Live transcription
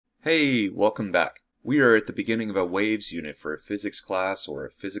Hey, welcome back. We are at the beginning of a waves unit for a physics class or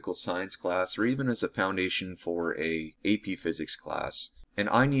a physical science class or even as a foundation for a AP physics class. And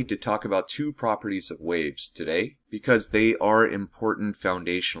I need to talk about two properties of waves today because they are important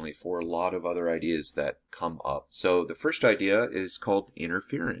foundationally for a lot of other ideas that come up. So the first idea is called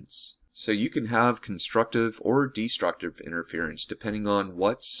interference. So you can have constructive or destructive interference depending on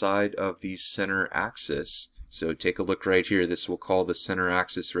what side of the center axis. So take a look right here. This we'll call the center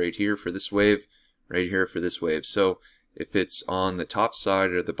axis right here for this wave, right here for this wave. So if it's on the top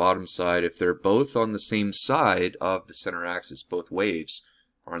side or the bottom side, if they're both on the same side of the center axis, both waves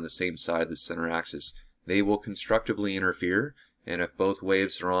are on the same side of the center axis, they will constructively interfere. And if both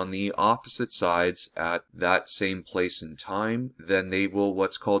waves are on the opposite sides at that same place in time, then they will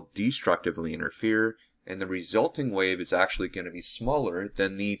what's called destructively interfere. And the resulting wave is actually going to be smaller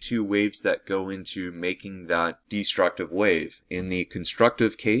than the two waves that go into making that destructive wave. In the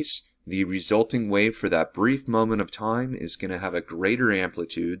constructive case, the resulting wave for that brief moment of time is going to have a greater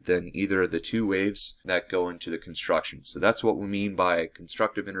amplitude than either of the two waves that go into the construction. So that's what we mean by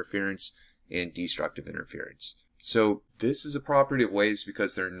constructive interference and destructive interference. So this is a property of waves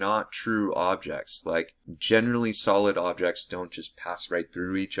because they're not true objects. Like generally solid objects don't just pass right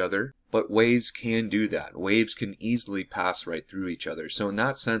through each other, but waves can do that. Waves can easily pass right through each other. So in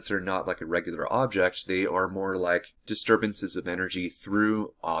that sense, they're not like a regular object. They are more like disturbances of energy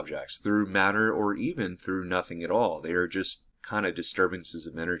through objects, through matter, or even through nothing at all. They are just kind of disturbances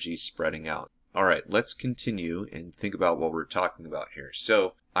of energy spreading out. All right, let's continue and think about what we're talking about here.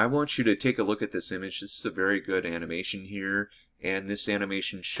 So I want you to take a look at this image. This is a very good animation here. And this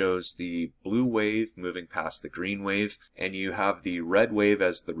animation shows the blue wave moving past the green wave, and you have the red wave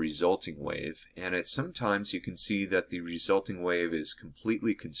as the resulting wave. And sometimes you can see that the resulting wave is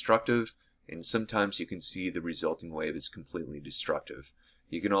completely constructive, and sometimes you can see the resulting wave is completely destructive.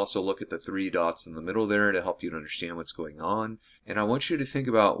 You can also look at the three dots in the middle there to help you to understand what's going on. And I want you to think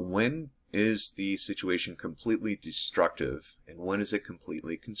about when is the situation completely destructive and when is it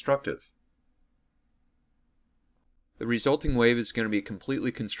completely constructive. The resulting wave is going to be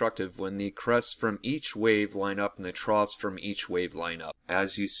completely constructive when the crests from each wave line up and the troughs from each wave line up,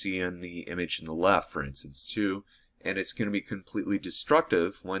 as you see in the image in the left, for instance, too. And it's going to be completely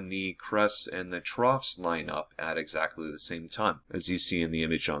destructive when the crests and the troughs line up at exactly the same time, as you see in the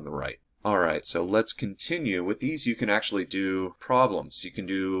image on the right. Alright, so let's continue. With these you can actually do problems. You can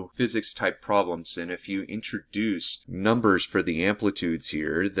do physics type problems, and if you introduce numbers for the amplitudes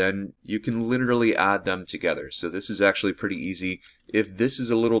here, then you can literally add them together. So this is actually pretty easy. If this is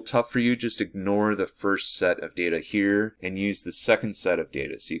a little tough for you, just ignore the first set of data here and use the second set of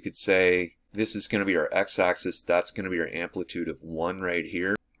data. So you could say this is going to be our x-axis, that's going to be our amplitude of 1 right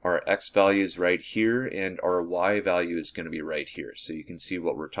here. Our x value is right here, and our y value is going to be right here. So you can see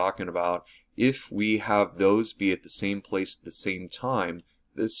what we're talking about. If we have those be at the same place at the same time,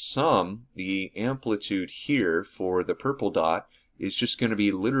 the sum, the amplitude here for the purple dot, is just going to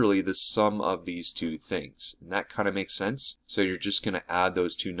be literally the sum of these two things. And that kind of makes sense. So you're just going to add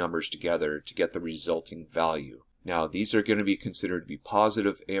those two numbers together to get the resulting value. Now these are going to be considered to be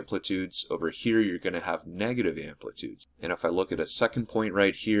positive amplitudes. Over here you're going to have negative amplitudes. And if I look at a second point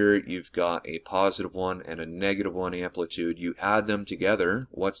right here, you've got a positive one and a negative one amplitude. You add them together.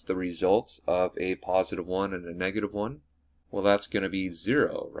 What's the result of a positive one and a negative one? Well, that's going to be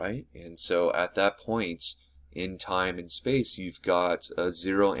 0, right? And so at that point in time and space, you've got a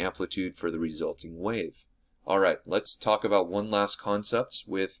 0 amplitude for the resulting wave. Alright, let's talk about one last concept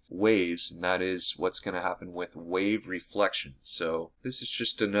with waves, and that is what's going to happen with wave reflection. So this is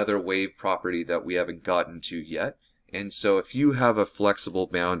just another wave property that we haven't gotten to yet. And so if you have a flexible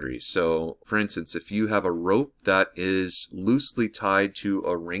boundary, so for instance, if you have a rope that is loosely tied to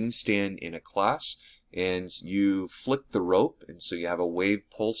a ring stand in a class, and you flick the rope, and so you have a wave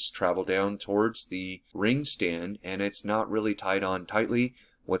pulse travel down towards the ring stand, and it's not really tied on tightly,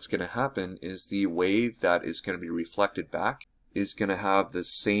 what's going to happen is the wave that is going to be reflected back is going to have the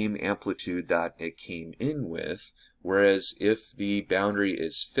same amplitude that it came in with, whereas if the boundary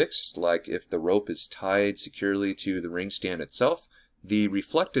is fixed, like if the rope is tied securely to the ring stand itself, the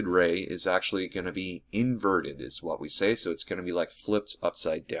reflected ray is actually going to be inverted, is what we say, so it's going to be like flipped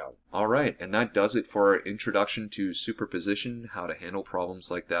upside down. Alright, and that does it for our introduction to superposition, how to handle problems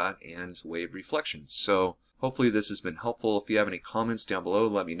like that, and wave reflection. So hopefully this has been helpful. If you have any comments down below,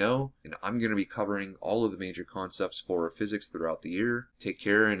 let me know. And I'm going to be covering all of the major concepts for physics throughout the year. Take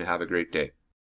care and have a great day.